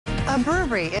A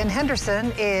brewery in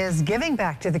Henderson is giving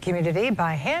back to the community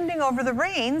by handing over the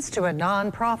reins to a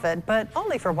nonprofit, but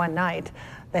only for one night.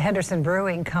 The Henderson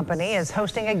Brewing Company is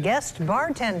hosting a guest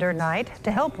bartender night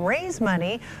to help raise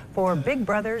money for Big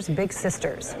Brothers Big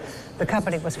Sisters. The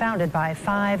company was founded by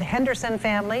 5 Henderson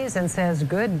families and says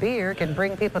good beer can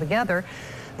bring people together.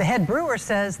 The head brewer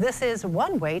says this is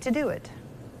one way to do it.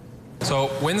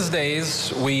 So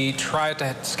Wednesdays, we try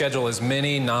to schedule as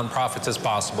many nonprofits as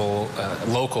possible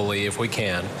locally, if we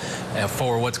can,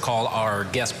 for what's called our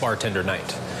guest bartender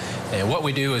night. And what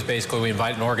we do is basically we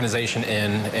invite an organization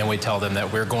in and we tell them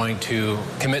that we're going to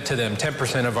commit to them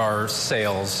 10% of our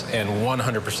sales and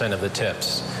 100% of the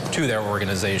tips to their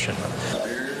organization.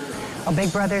 Well,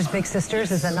 Big Brothers Big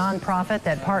Sisters is a nonprofit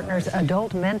that partners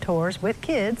adult mentors with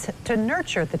kids to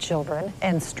nurture the children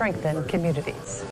and strengthen communities.